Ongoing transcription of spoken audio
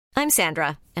I'm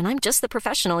Sandra, and I'm just the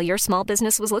professional your small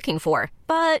business was looking for.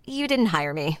 But you didn't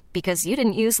hire me because you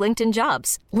didn't use LinkedIn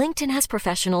Jobs. LinkedIn has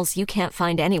professionals you can't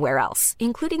find anywhere else,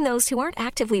 including those who aren't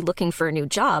actively looking for a new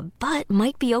job, but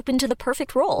might be open to the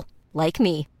perfect role, like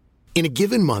me. In a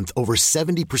given month, over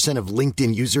 70% of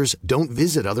LinkedIn users don't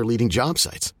visit other leading job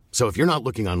sites. So if you're not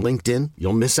looking on LinkedIn,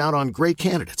 you'll miss out on great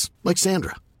candidates like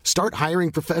Sandra. Start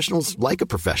hiring professionals like a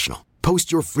professional.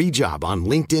 Post your free job on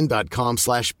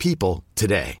linkedin.com/people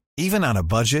today. Even on a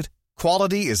budget,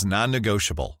 quality is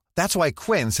non-negotiable. That's why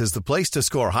Quince is the place to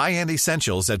score high-end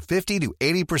essentials at 50 to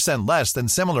 80% less than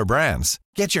similar brands.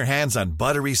 Get your hands on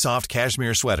buttery soft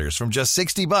cashmere sweaters from just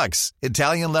 $60,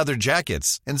 Italian leather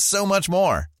jackets, and so much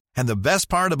more. And the best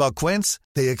part about Quince,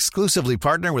 they exclusively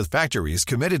partner with factories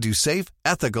committed to safe,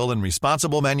 ethical, and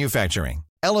responsible manufacturing.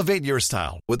 Elevate your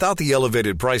style without the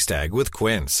elevated price tag with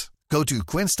Quince. Go to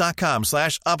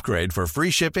quince.com/upgrade for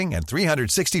free shipping and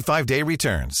 365-day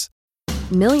returns.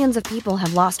 Millions of people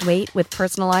have lost weight with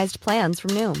personalized plans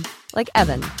from Noom. Like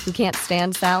Evan, who can't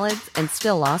stand salads and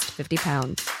still lost 50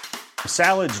 pounds.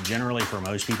 Salads generally for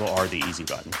most people are the easy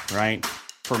button, right?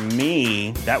 For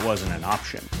me, that wasn't an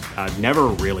option. I never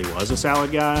really was a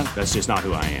salad guy. That's just not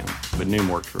who I am. But Noom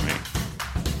worked for me.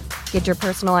 Get your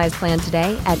personalized plan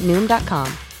today at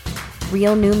Noom.com.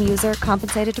 Real Noom user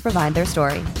compensated to provide their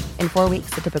story. In 4 weeks,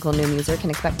 the typical Noom user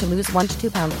can expect to lose 1 to 2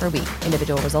 pounds per week.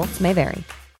 Individual results may vary.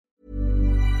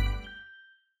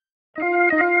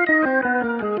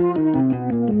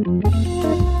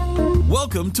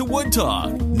 Welcome to Wood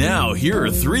Talk. Now, here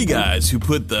are 3 guys who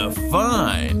put the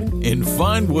fine in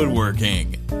fine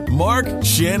woodworking. Mark,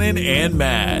 Shannon, and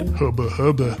Matt. Hubba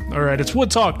hubba. All right, it's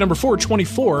Wood Talk number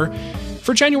 424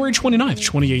 for January 29th,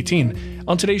 2018.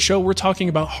 On today's show, we're talking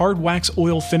about hard wax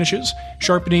oil finishes,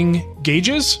 sharpening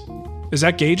gauges. Is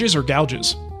that gauges or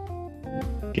gouges?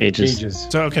 Gauges.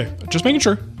 So, okay, just making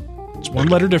sure. It's one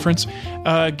letter difference.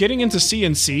 Getting into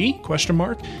CNC, question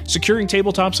mark, securing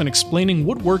tabletops and explaining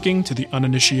woodworking to the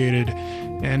uninitiated.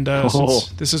 And since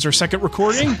this is our second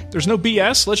recording, there's no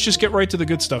BS. Let's just get right to the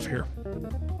good stuff here.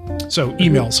 So,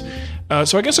 emails.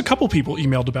 So I guess a couple people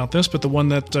emailed about this, but the one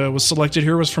that was selected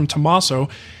here was from Tommaso.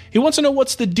 He wants to know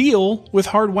what's the deal with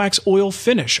hard wax oil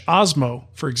finish, Osmo,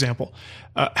 for example.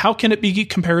 How can it be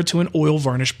compared to an oil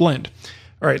varnish blend?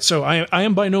 All right, so I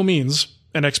am by no means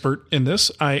an expert in this.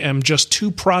 I am just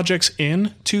 2 projects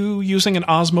in to using an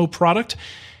Osmo product.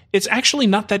 It's actually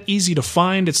not that easy to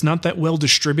find. It's not that well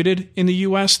distributed in the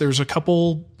US. There's a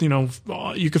couple,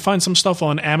 you could find some stuff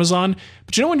on Amazon,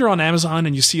 but when you're on Amazon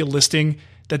and you see a listing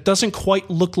that doesn't quite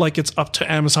look like it's up to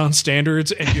Amazon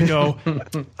standards, and you go,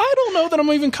 I don't know that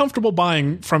I'm even comfortable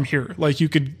buying from here. Like, you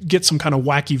could get some kind of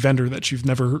wacky vendor that you've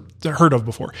never heard of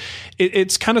before.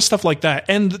 It's kind of stuff like that,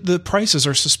 and the prices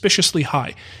are suspiciously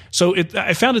high. So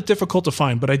I found it difficult to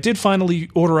find, but I did finally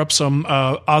order up some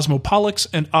Osmo Pollux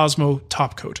and Osmo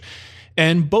Top Coat.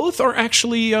 And both are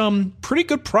actually pretty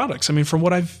good products. I mean, from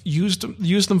what I've used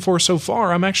them for so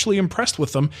far, I'm actually impressed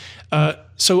with them.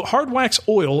 So hard wax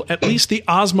oil, at least the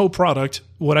Osmo product,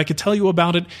 what I could tell you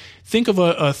about it, think of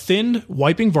a thin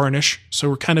wiping varnish. So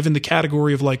we're kind of in the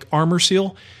category of like Armor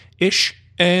Seal-ish.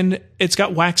 And it's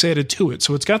got wax added to it.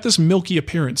 So it's got this milky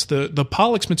appearance. The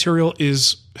Pollux material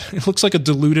it looks like a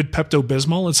diluted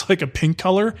Pepto-Bismol. It's like a pink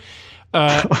color.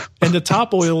 And the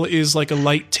top oil is like a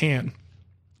light tan.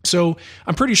 So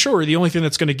I'm pretty sure the only thing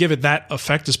that's going to give it that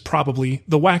effect is probably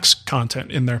the wax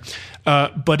content in there.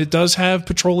 But it does have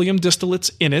petroleum distillates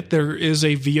in it. There is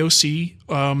a VOC,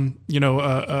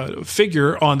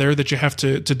 figure on there that you have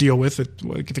to deal with. I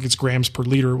think it's grams per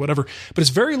liter or whatever. But it's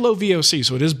very low VOC,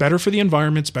 so it is better for the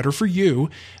environment. It's better for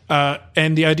you.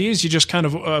 And the idea is you just kind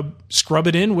of scrub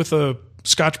it in with a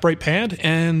Scotch-Brite pad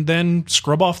and then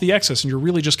scrub off the excess, and you're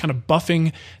really just kind of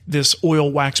buffing this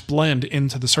oil wax blend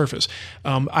into the surface.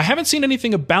 I haven't seen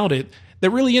anything about it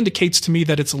that really indicates to me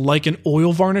that it's like an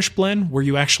oil varnish blend where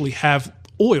you actually have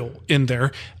oil in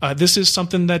there. This is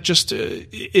something that just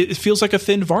it feels like a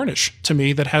thin varnish to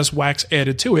me that has wax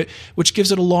added to it, which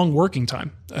gives it a long working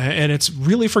time. And it's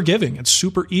really forgiving. It's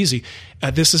super easy.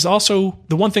 This is also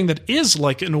the one thing that is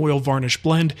like an oil varnish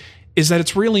blend is that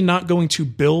it's really not going to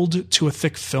build to a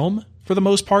thick film for the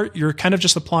most part. You're kind of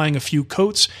just applying a few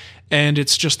coats, and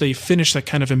it's just a finish that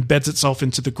kind of embeds itself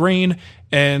into the grain.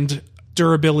 And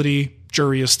durability,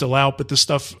 jury is still out, but this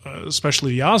stuff,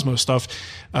 especially the Osmo stuff,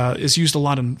 is used a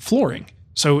lot in flooring.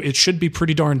 So it should be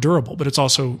pretty darn durable, but it's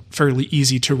also fairly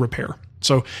easy to repair.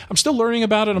 So I'm still learning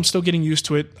about it. I'm still getting used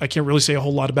to it. I can't really say a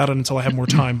whole lot about it until I have more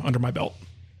time under my belt.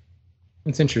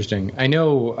 It's interesting. I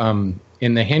know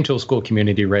in the hand tool school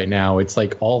community right now, it's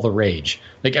like all the rage.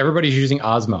 Like everybody's using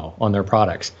Osmo on their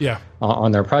products,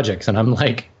 on their projects. And I'm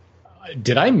like,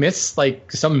 did I miss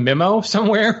like some memo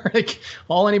somewhere? Like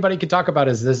all anybody could talk about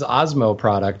is this Osmo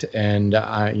product, and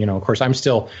of course, I'm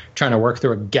still trying to work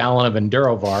through a gallon of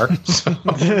EnduroVar.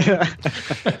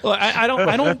 So. Well, I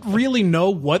don't really know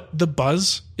what the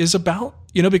buzz is about,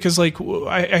 because like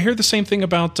I hear the same thing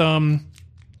about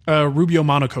Rubio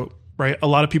Monocoat, right? A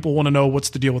lot of people want to know what's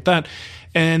the deal with that,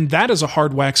 and that is a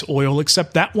hard wax oil,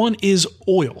 except that one is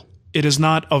oil. It is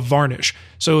not a varnish.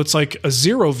 So it's like a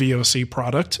zero VOC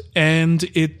product. And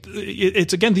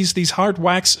it's again, these hard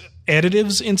wax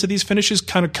additives into these finishes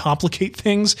kind of complicate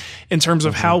things in terms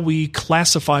of how we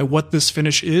classify what this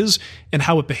finish is and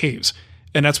how it behaves.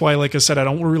 And that's why, like I said, I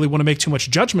don't really want to make too much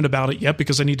judgment about it yet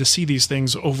because I need to see these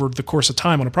things over the course of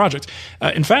time on a project.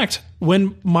 In fact,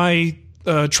 when my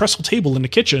trestle table in the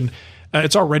kitchen,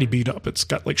 it's already beat up. It's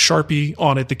got like Sharpie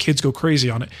on it. The kids go crazy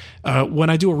on it. When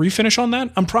I do a refinish on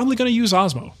that, I'm probably going to use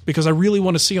Osmo because I really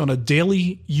want to see on a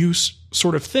daily use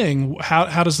sort of thing,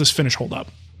 how does this finish hold up?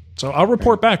 So I'll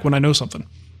report back when I know something.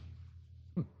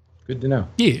 Good to know.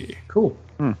 Yeah. Cool.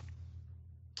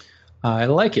 I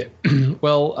like it.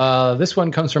 Well, this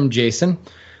one comes from Jason.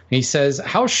 He says,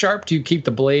 how sharp do you keep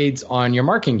the blades on your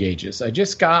marking gauges? I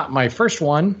just got my first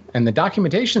one, and the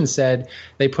documentation said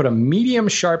they put a medium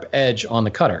sharp edge on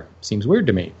the cutter. Seems weird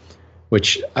to me,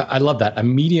 which I love that, a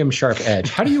medium sharp edge.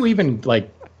 How do you even,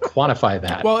 quantify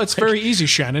that? Well, it's very easy,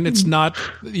 Shannon. It's not,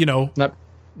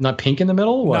 Not pink in the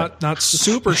middle? What? Not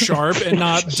super sharp and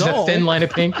not dull. A thin line of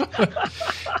pink?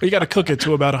 You got to cook it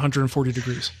to about 140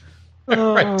 degrees.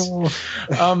 Right.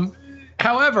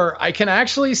 However, I can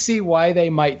actually see why they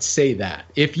might say that.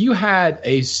 If you had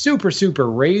a super, super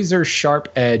razor sharp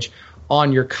edge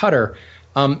on your cutter,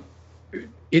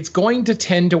 it's going to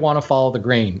tend to want to follow the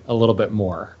grain a little bit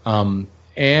more.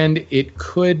 And it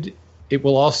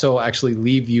will also actually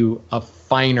leave you a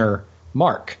finer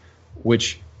mark,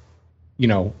 which,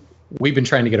 we've been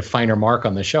trying to get a finer mark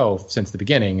on the show since the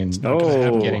beginning. And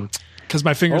because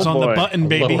my finger's on the button,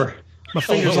 baby. My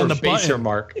finger's on the button.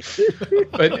 Mark.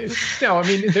 But no, I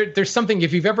mean, there's something,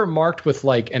 if you've ever marked with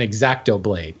like an X-Acto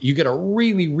blade, you get a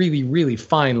really, really, really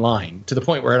fine line to the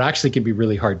point where it actually can be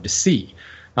really hard to see.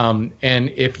 And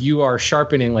if you are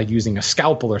sharpening, like using a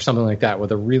scalpel or something like that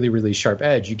with a really, really sharp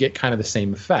edge, you get kind of the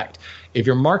same effect. If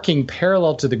you're marking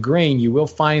parallel to the grain, you will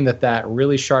find that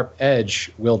really sharp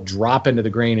edge will drop into the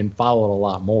grain and follow it a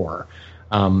lot more.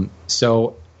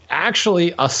 So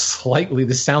actually,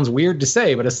 this sounds weird to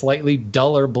say, but a slightly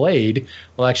duller blade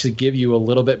will actually give you a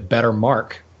little bit better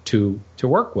mark to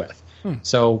work with.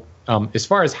 So as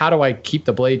far as how do I keep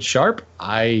the blade sharp,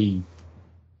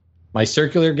 my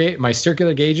circular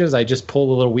gauges, I just pull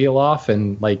the little wheel off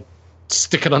and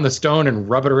stick it on the stone and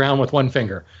rub it around with one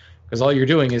finger, because all you're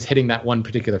doing is hitting that one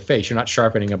particular face. You're not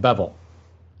sharpening a bevel.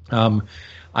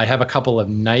 I have a couple of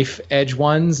knife edge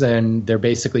ones, and they're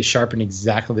basically sharpened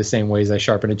exactly the same way as I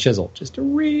sharpen a chisel, just a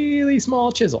really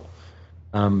small chisel.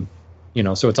 So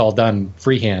it's all done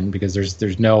freehand because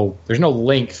there's no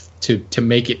length to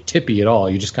make it tippy at all.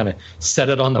 You just kind of set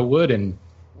it on the wood and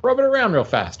rub it around real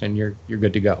fast, and you're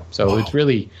good to go. So It's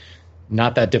really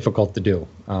not that difficult to do.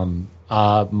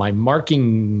 My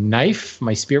marking knife,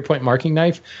 my spear point marking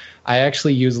knife, I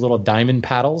actually use little diamond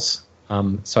paddles.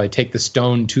 So I take the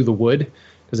stone to the wood,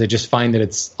 because I just find that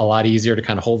it's a lot easier to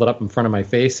kind of hold it up in front of my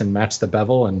face and match the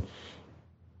bevel and,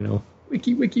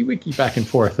 wiki back and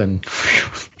forth. And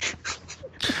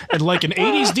like an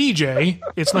 80s DJ,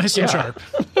 it's nice and sharp.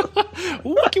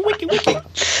 Wiki.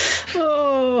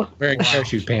 Oh. Wearing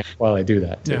parachute pants while I do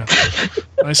that, too. Yeah.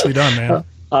 Nicely done, man.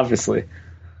 Obviously.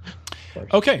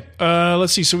 Okay,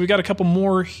 let's see. So we've got a couple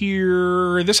more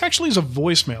here. This actually is a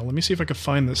voicemail. Let me see if I can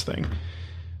find this thing.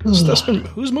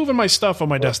 Who's moving my stuff on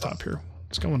my desktop here?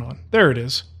 What's going on? There it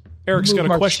is. Eric's got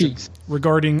a question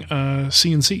regarding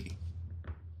CNC.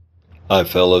 Hi,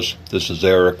 fellas. This is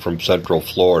Eric from Central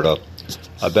Florida.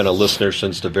 I've been a listener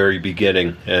since the very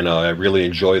beginning, and I really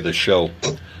enjoy the show.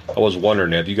 I was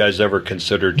wondering, have you guys ever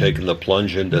considered taking the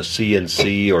plunge into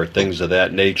CNC or things of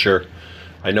that nature?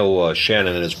 I know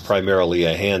Shannon is primarily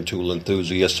a hand tool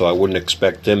enthusiast, so I wouldn't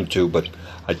expect him to, but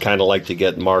I'd kind of like to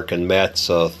get Mark and Matt's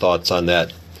thoughts on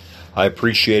that. I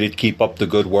appreciate it. Keep up the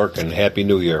good work, and Happy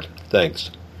New Year. Thanks.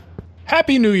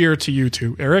 Happy New Year to you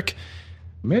too, Eric.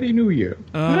 Merry New Year.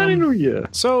 Merry New Year.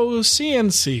 So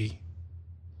CNC,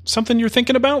 something you're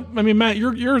thinking about? I mean, Matt,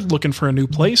 you're looking for a new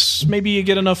place. Maybe you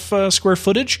get enough square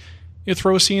footage, you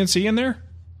throw a CNC in there?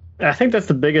 I think that's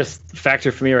the biggest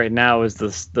factor for me right now is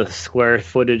the square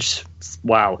footage.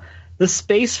 Wow. The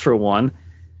space, for one.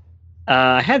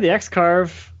 I had the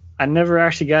X-Carve. I never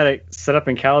actually got it set up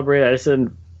and calibrated. I just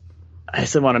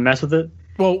didn't want to mess with it.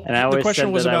 Well, the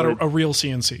question was about a real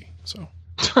CNC. So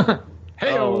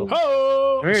Hey-o.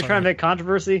 Oh, We're trying to make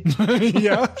controversy.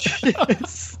 yeah.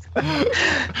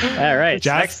 All right. Just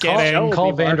next kidding.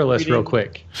 Call Vanderlist real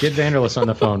quick. Get Vanderlist on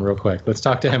the phone real quick. Let's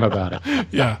talk to him about it.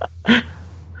 Yeah.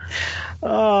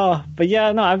 But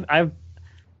yeah, no,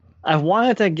 I've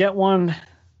wanted to get one.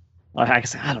 I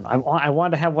don't know. I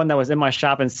wanted to have one that was in my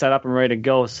shop and set up and ready to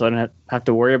go, so I didn't have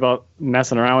to worry about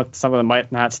messing around with something that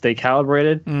might not stay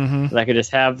calibrated. Mm-hmm. That I could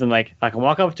just have them, like, I can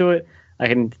walk up to it. I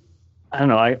don't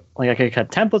know. I could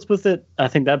cut templates with it. I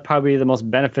think that'd probably be the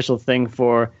most beneficial thing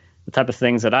for the type of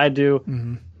things that I do.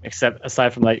 Mm-hmm. Except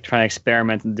aside from like trying to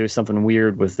experiment and do something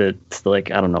weird with it,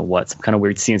 like, I don't know what, some kind of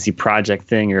weird CNC project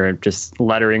thing or just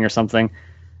lettering or something.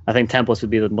 I think templates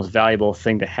would be the most valuable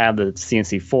thing to have the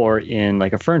CNC for in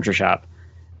like a furniture shop.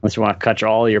 Unless you want to cut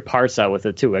all your parts out with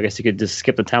it too. I guess you could just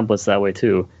skip the templates that way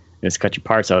too and just cut your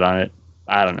parts out on it.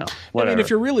 I don't know. Whatever. I mean, if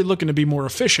you're really looking to be more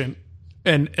efficient,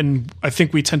 and I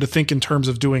think we tend to think in terms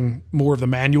of doing more of the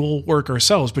manual work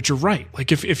ourselves, but you're right.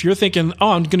 Like if you're thinking,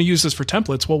 oh, I'm going to use this for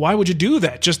templates, well, why would you do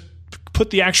that? Just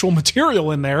put the actual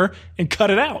material in there and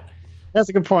cut it out. That's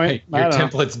a good point. Hey, your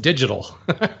template's digital.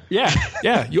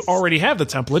 Yeah. You already have the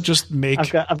template. Just make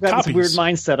I've got copies. this weird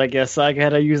mindset, I guess. I got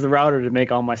to use the router to make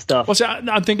all my stuff. Well, see,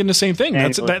 I'm thinking the same thing.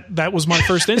 That was my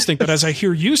first instinct. But as I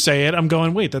hear you say it, I'm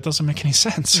going, wait, that doesn't make any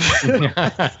sense.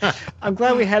 I'm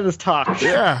glad we had this talk.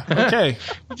 Yeah. Okay.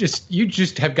 You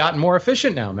just have gotten more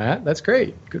efficient now, Matt. That's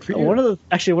great. Good for you. One of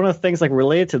the things like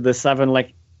related to this I've been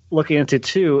like looking into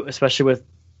too, especially with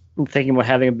thinking about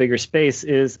having a bigger space,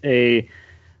 is a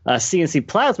CNC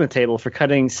plasma table for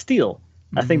cutting steel.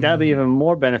 I think that'd be even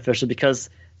more beneficial because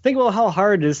think about how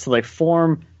hard it is to like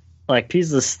form like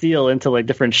pieces of steel into like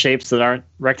different shapes that aren't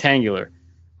rectangular.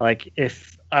 Like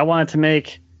if I wanted to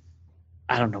make,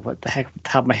 I don't know what the heck off the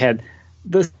top of my head,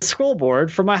 the scroll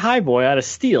board for my highboy out of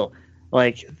steel,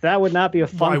 like that would not be a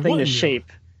fun thing to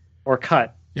shape or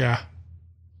cut. Yeah.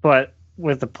 But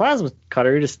with the plasma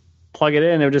cutter, you just plug it in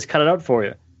and it would just cut it out for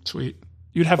you. Sweet.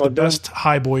 You'd have the best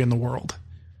highboy in the world.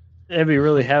 It'd be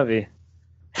really heavy.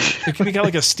 It could be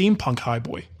like a steampunk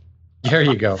highboy. There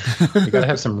you go. You got to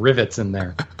have some rivets in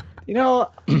there. You know,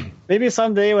 maybe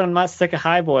someday when I'm not sick of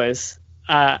highboys,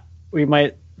 we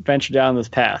might venture down this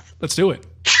path. Let's do it.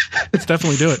 Let's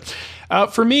definitely do it.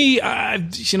 For me,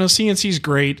 CNC is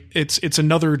great. It's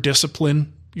another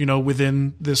discipline,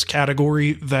 within this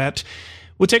category that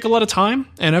would take a lot of time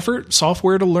and effort,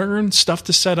 software to learn, stuff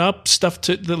to set up, stuff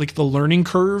to like the learning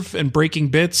curve and breaking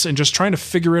bits and just trying to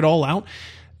figure it all out.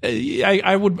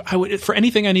 I would for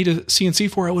anything I need a CNC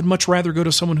for, I would much rather go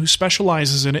to someone who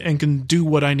specializes in it and can do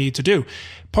what I need to do.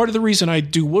 Part of the reason I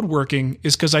do woodworking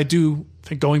is because I do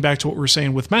think, going back to what we were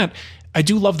saying with Matt, I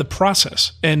do love the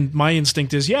process, and my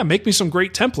instinct is, make me some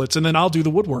great templates, and then I'll do the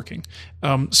woodworking.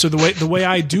 So the way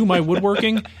I do my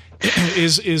woodworking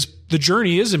is the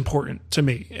journey is important to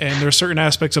me, and there are certain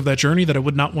aspects of that journey that I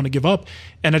would not want to give up,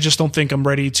 and I just don't think I'm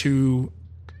ready to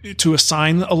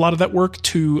assign a lot of that work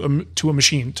to a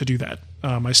machine to do that.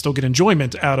 I still get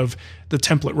enjoyment out of the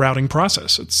template routing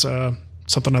process. It's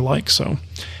something I like. So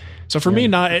for me,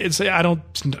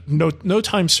 no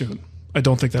time soon. I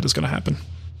don't think that is going to happen.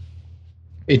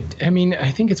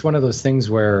 I think it's one of those things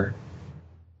where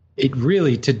it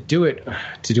really, to do it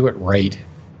right,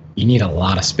 you need a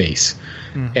lot of space.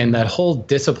 Mm-hmm. And that whole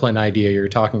discipline idea you're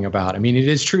talking about, it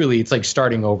is truly, it's like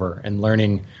starting over and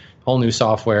learning whole new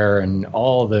software and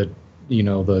all the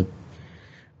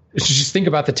just think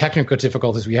about the technical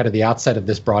difficulties we had at the outset of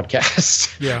this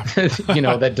broadcast. Yeah.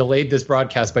 That delayed this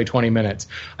broadcast by 20 minutes.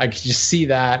 I could just see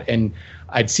that, and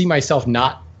I'd see myself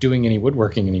not doing any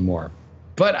woodworking anymore.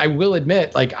 But I will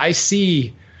admit, like, I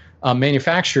see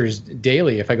manufacturers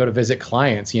daily if I go to visit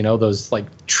clients, those like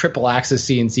triple axis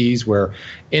CNCs where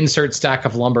insert stack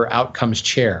of lumber, out comes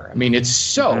chair. It's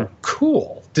so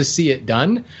cool to see it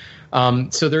done.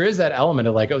 So there is that element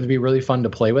of like, it would be really fun to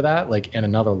play with that, like in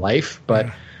another life.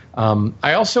 But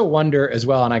I also wonder as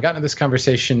well, and I got into this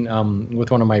conversation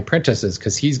with one of my apprentices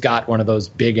because he's got one of those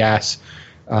big ass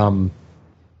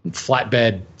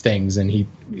flatbed things, and he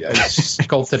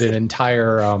sculpted an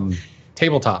entire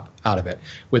tabletop out of it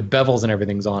with bevels and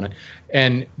everything's on it.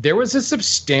 And there was a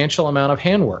substantial amount of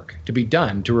handwork to be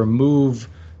done to remove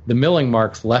the milling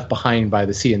marks left behind by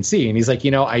the CNC. And he's like,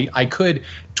 I could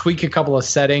tweak a couple of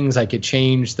settings. I could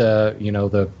change the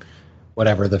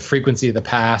frequency of the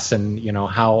pass and,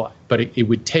 but it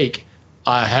would take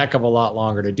a heck of a lot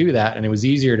longer to do that. And it was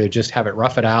easier to just have it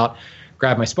rough it out,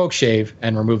 grab my spoke shave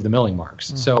and remove the milling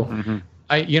marks. Mm-hmm. So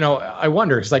I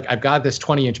wonder, it's like, I've got this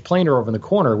 20-inch planer over in the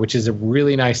corner, which is a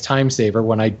really nice time saver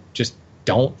when I just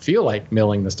don't feel like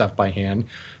milling the stuff by hand.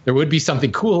 There would be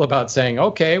something cool about saying,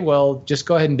 okay, well, just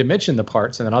go ahead and dimension the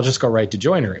parts, and then I'll just go right to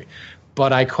joinery.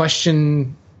 But I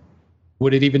question,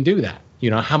 would it even do that?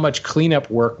 How much cleanup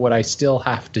work would I still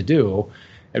have to do?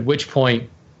 At which point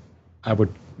I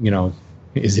would,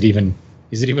 is it even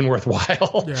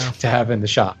worthwhile to have in the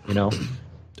shop,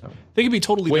 They could be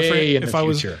totally different if I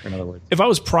was, in other words. If I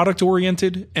was product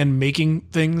oriented and making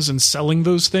things and selling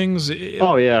those things, it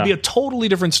would be a totally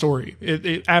different story.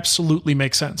 It absolutely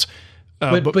makes sense.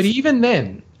 But even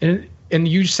then, and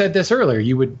you said this earlier,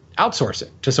 you would outsource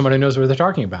it to someone who knows what they're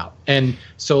talking about. And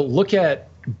so look at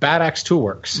Bad Axe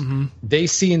Toolworks. Mm-hmm. They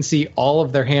CNC all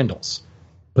of their handles,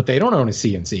 but they don't own a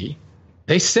CNC.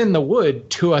 They send the wood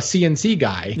to a CNC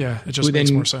guy. Yeah, it just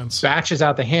makes more sense. Batches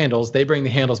out the handles. They bring the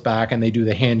handles back, and they do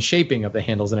the hand shaping of the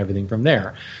handles and everything from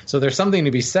there. So there's something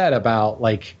to be said about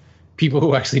like people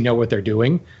who actually know what they're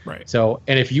doing. Right. So,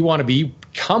 and if you want to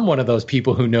become one of those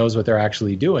people who knows what they're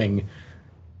actually doing,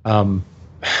 there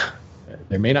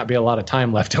may not be a lot of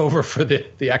time left over for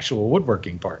the actual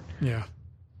woodworking part. Yeah.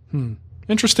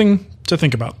 Interesting to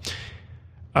think about.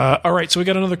 All right, so we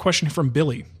got another question from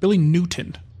Billy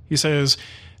Newton. He says,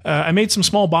 I made some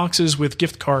small boxes with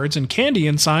gift cards and candy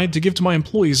inside to give to my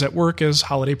employees at work as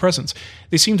holiday presents.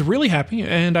 They seemed really happy,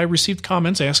 and I received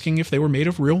comments asking if they were made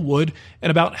of real wood and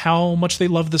about how much they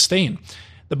loved the stain.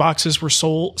 The boxes were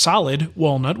solid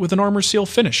walnut with an armor seal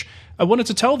finish. I wanted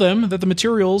to tell them about the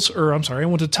materials or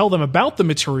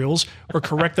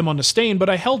correct them on the stain, but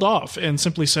I held off and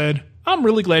simply said, I'm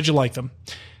really glad you like them.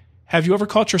 Have you ever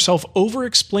caught yourself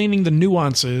over-explaining the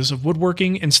nuances of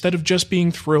woodworking instead of just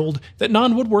being thrilled that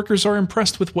non-woodworkers are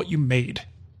impressed with what you made?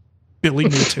 Billy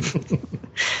Newton.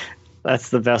 That's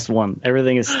the best one.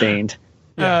 Everything is stained.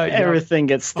 Everything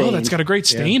gets stained. Oh, that's got a great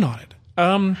stain on it.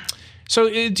 So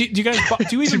do you guys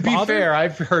do you even to be bother? fair,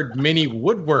 I've heard many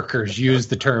woodworkers use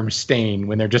the term stain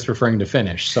when they're just referring to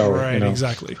finish. So right,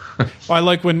 exactly. Well, I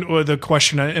like when the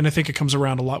question, and I think it comes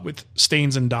around a lot with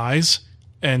stains and dyes,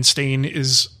 and stain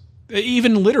is...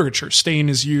 Even literature, stain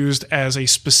is used as a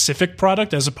specific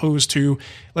product as opposed to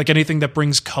like anything that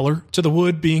brings color to the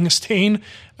wood being a stain.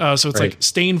 So it's like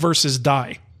stain versus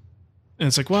dye. And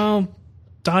it's like, well,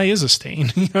 dye is a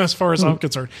stain as far as I'm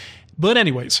concerned. But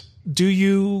anyways, do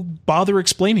you bother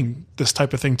explaining this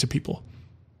type of thing to people?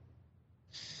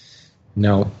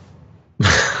 No.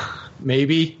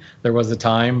 Maybe there was a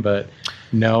time, but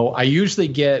no. I usually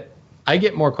get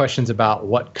more questions about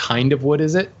what kind of wood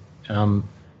is it.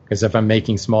 Because if I'm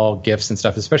making small gifts and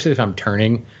stuff, especially if I'm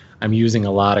turning, I'm using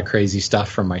a lot of crazy stuff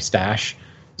from my stash.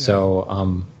 Yeah.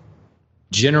 So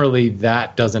generally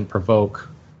that doesn't provoke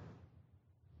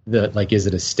is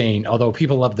it a stain? Although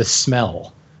people love the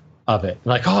smell of it.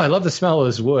 Like, oh, I love the smell of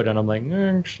this wood. And I'm like,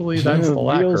 actually, that's the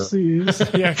lacquer.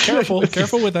 Yeah, careful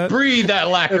with that. Breathe that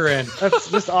lacquer in.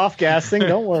 That's just off-gassing.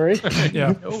 Don't worry.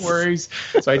 Yeah. No worries.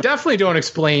 So I definitely don't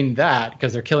explain that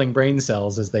because they're killing brain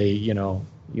cells as they,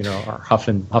 are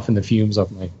huffing the fumes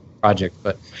of my project.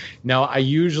 But no, I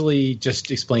usually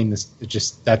just explain this.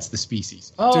 That's the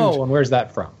species. Oh, dude. And where's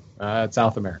that from? It's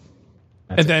South America.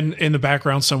 And then in the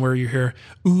background somewhere you hear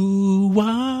ooh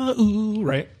wah ooh,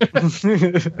 right?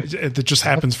 It just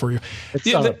happens for you.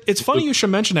 It's funny you should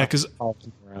mention that because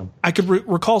I could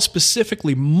recall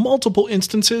specifically multiple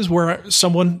instances where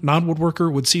someone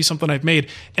non-woodworker would see something I've made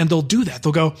and they'll do that.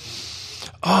 They'll go,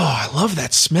 "Oh, I love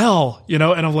that smell," and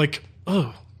I'm like,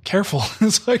 "Oh, careful!"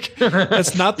 It's like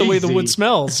that's not the way the wood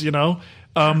smells,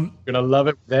 I'm gonna love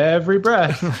it with every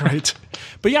breath. Right.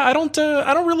 But yeah, I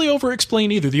don't really over explain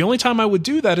either. The only time I would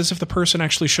do that is if the person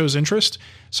actually shows interest.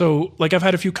 So like I've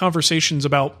had a few conversations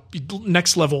about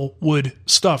next level wood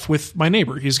stuff with my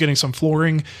neighbor. He's getting some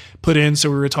flooring put in. So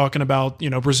we were talking about,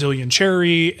 Brazilian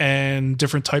cherry and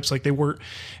different types. Like they were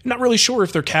not really sure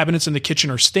if their cabinets in the kitchen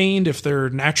are stained, if they're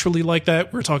naturally like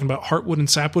that. We were talking about heartwood and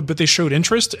sapwood, but they showed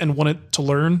interest and wanted to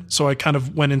learn. So I kind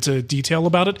of went into detail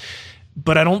about it.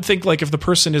 But I don't think if the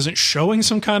person isn't showing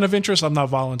some kind of interest, I'm not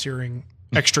volunteering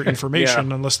extra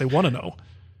information unless they want to know.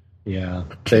 Yeah.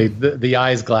 The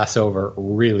eyes glass over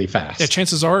really fast. Yeah,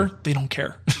 chances are they don't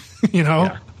care.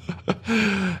 Yeah.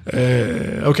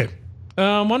 Okay.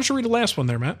 Why don't you read the last one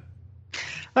there, Matt?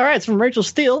 All right. It's from Rachel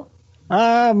Steele.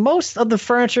 Most of the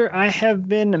furniture I have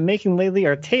been making lately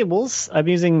are tables. I'm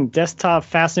using desktop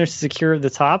fasteners to secure the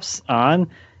tops on.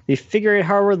 The figure eight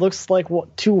hardware looks like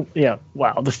the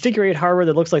figure eight hardware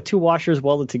that looks like two washers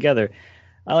welded together.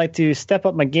 I like to step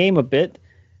up my game a bit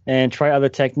and try other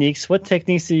techniques. What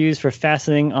techniques do you use for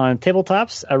fastening on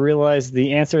tabletops? I realize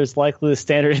the answer is likely the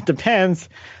standard. It depends,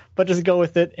 but just go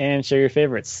with it and share your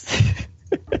favorites.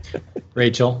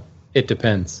 Rachel, it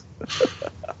depends.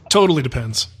 Totally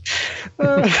depends.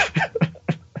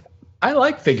 I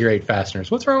like figure 8 fasteners.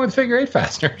 What's wrong with figure 8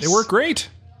 fasteners? They work great.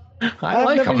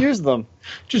 I've never used them.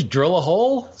 Just drill a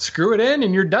hole, screw it in,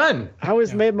 and you're done. I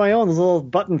always made my own, those little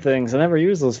button things. I never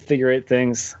used those figure 8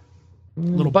 things.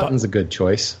 Little button's a good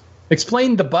choice.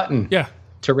 Explain the button. Yeah.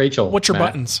 To Rachel. What's your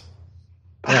Matt. buttons?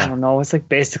 I don't know. It's like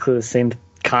basically the same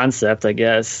concept, I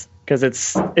guess, because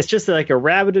it's just like a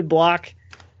rabbited block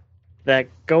that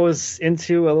goes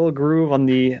into a little groove on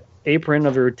the apron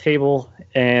of your table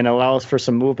and allows for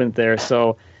some movement there.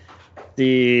 So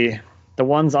the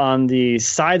ones on the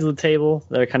sides of the table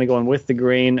that are kind of going with the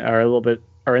grain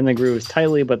are in the grooves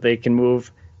tightly, but they can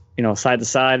move, side to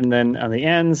side. And then on the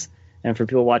ends, and for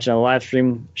people watching on the live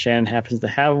stream, Shannon happens to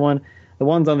have one. The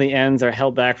ones on the ends are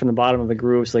held back from the bottom of the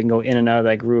groove so they can go in and out of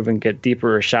that groove and get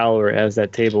deeper or shallower as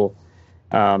that table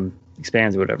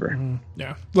expands or whatever.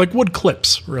 Yeah. Like wood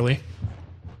clips, really.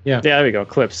 Yeah. Yeah, there we go.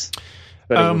 Clips.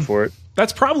 Better word for it.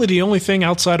 That's probably the only thing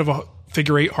outside of a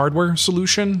figure 8 hardware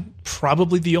solution,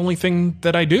 probably the only thing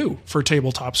that I do for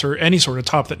tabletops or any sort of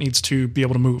top that needs to be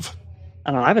able to move.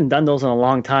 I don't know. I haven't done those in a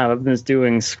long time. I've been just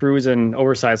doing screws and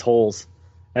oversized holes.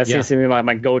 That seems to be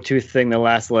my go-to thing the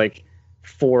last 4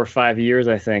 or 5 years,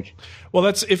 I think. Well,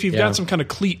 that's if you've got some kind of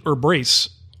cleat or brace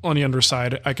on the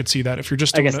underside, I could see that. If you're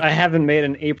just doing I haven't made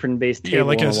an apron-based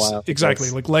table in a while.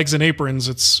 Exactly. Like legs and aprons,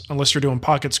 it's unless you're doing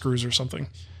pocket screws or something.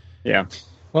 Yeah.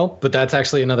 Well, but that's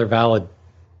actually another valid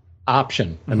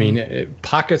option. I mean,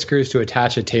 pocket screws to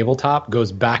attach a tabletop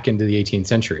goes back into the 18th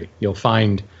century. You'll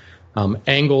find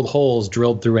angled holes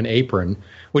drilled through an apron,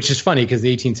 which is funny because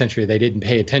the 18th century, they didn't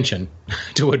pay attention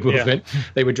to wood movement. Yeah.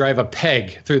 They would drive a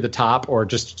peg through the top or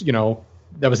just,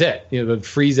 that was it. They would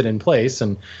freeze it in place,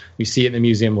 and you see it in the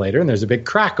museum later, and there's a big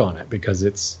crack on it because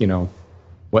it's,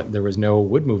 there was no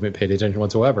wood movement paid attention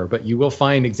whatsoever. But you will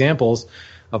find examples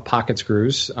of pocket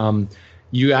screws.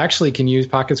 You actually can use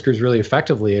pocket screws really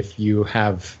effectively if you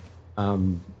have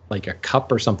like a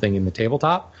cup or something in the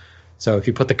tabletop. So if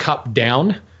you put the cup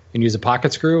down and use a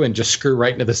pocket screw and just screw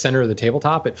right into the center of the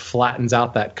tabletop, it flattens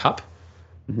out that cup,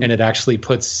 and it actually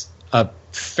puts a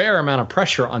fair amount of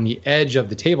pressure on the edge of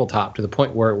the tabletop to the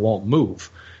point where it won't move.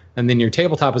 And then your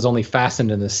tabletop is only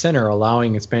fastened in the center,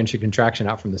 allowing expansion contraction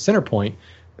out from the center point,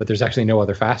 but there's actually no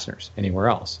other fasteners anywhere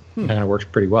else. It kind of works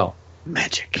pretty well.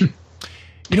 Magic.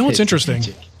 You know what's interesting?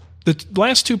 The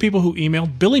last two people who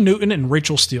emailed, Billy Newton and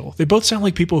Rachel Steele, they both sound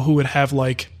like people who would have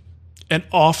an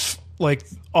off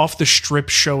the strip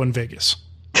show in Vegas.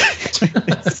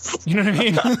 You know what I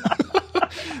mean?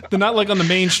 They're not on the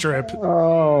main strip.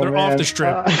 They're off the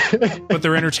strip, but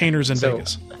they're entertainers in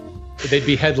Vegas. They'd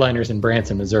be headliners in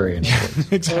Branson, Missouri.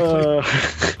 Exactly.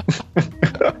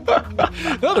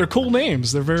 No, they're cool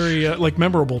names. They're very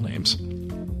memorable names.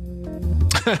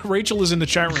 Rachel is in the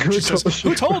chat room. She says,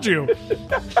 "Who told you?"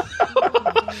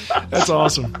 That's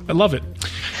awesome. I love it.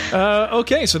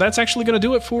 Okay, so that's actually going to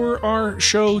do it for our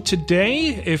show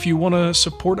today. If you want to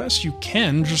support us, you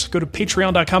can. Just go to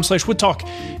patreon.com/woodtalk.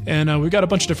 And we've got a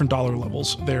bunch of different dollar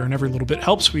levels there, and every little bit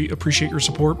helps. We appreciate your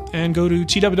support. And go to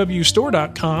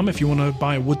twwstore.com if you want to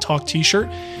buy a Wood Talk t-shirt.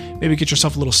 Maybe get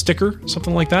yourself a little sticker,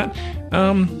 something like that.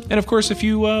 And of course, if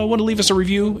you want to leave us a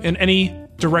review in any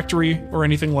directory or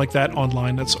anything like that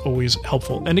online, that's always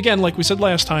helpful. And again, like we said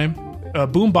last time, a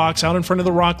boombox out in front of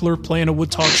the Rockler playing a Wood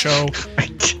Talk show,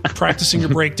 practicing your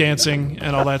breakdancing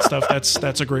and all that stuff.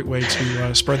 That's a great way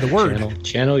to spread the word.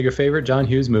 Channel your favorite John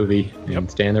Hughes movie and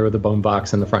stand there with a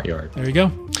boombox in the front yard. There you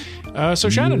go. So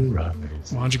Shannon, why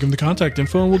don't you give him the contact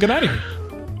info and we'll get out of here.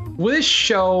 This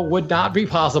show would not be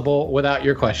possible without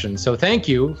your questions. So thank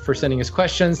you for sending us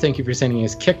questions. Thank you for sending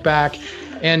us kickback.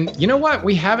 And you know what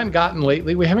we haven't gotten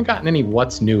lately? We haven't gotten any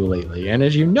what's new lately. And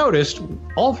as you noticed,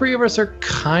 all three of us are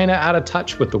kind of out of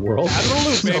touch with the world. Out of the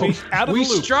loop, baby. Out of the loop.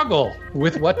 We struggle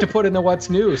with what to put in the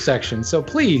what's new section. So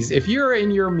please, if you're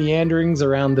in your meanderings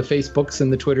around the Facebooks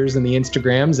and the Twitters and the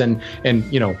Instagrams and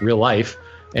real life,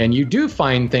 and you do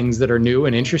find things that are new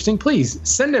and interesting, please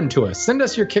send them to us. Send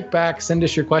us your kickback, send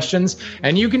us your questions,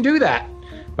 and you can do that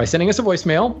by sending us a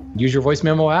voicemail. Use your voice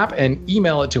memo app and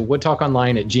email it to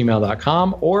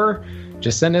woodtalkonline@gmail.com, or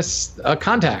just send us a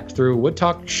contact through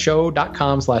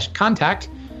woodtalkshow.com/contact.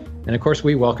 And of course,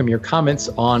 we welcome your comments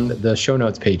on the show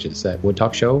notes pages at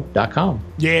woodtalkshow.com.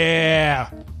 Yeah.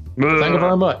 Thank you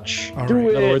very much. All right.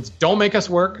 In other words, don't make us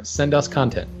work, send us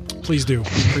content. Please do.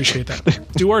 We appreciate that.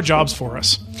 Do our jobs for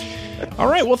us. All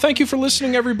right. Well, thank you for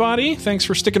listening, everybody. Thanks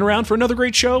for sticking around for another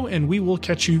great show, and we will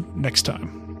catch you next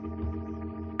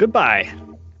time. Goodbye.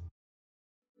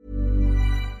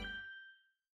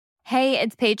 Hey,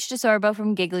 it's Paige DeSorbo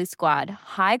from Giggly Squad.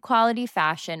 High quality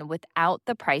fashion without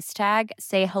the price tag.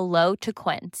 Say hello to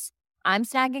Quince. I'm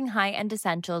snagging high-end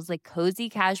essentials like cozy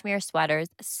cashmere sweaters,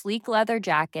 sleek leather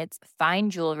jackets, fine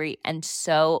jewelry, and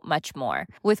so much more.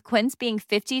 With Quince being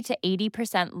 50 to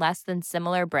 80% less than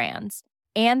similar brands.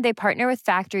 And they partner with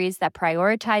factories that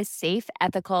prioritize safe,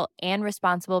 ethical, and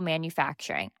responsible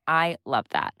manufacturing. I love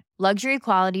that. Luxury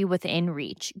quality within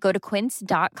reach. Go to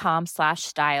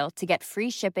quince.com/style to get free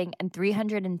shipping and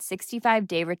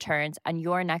 365-day returns on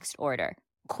your next order.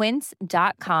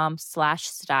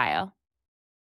 Quince.com/style.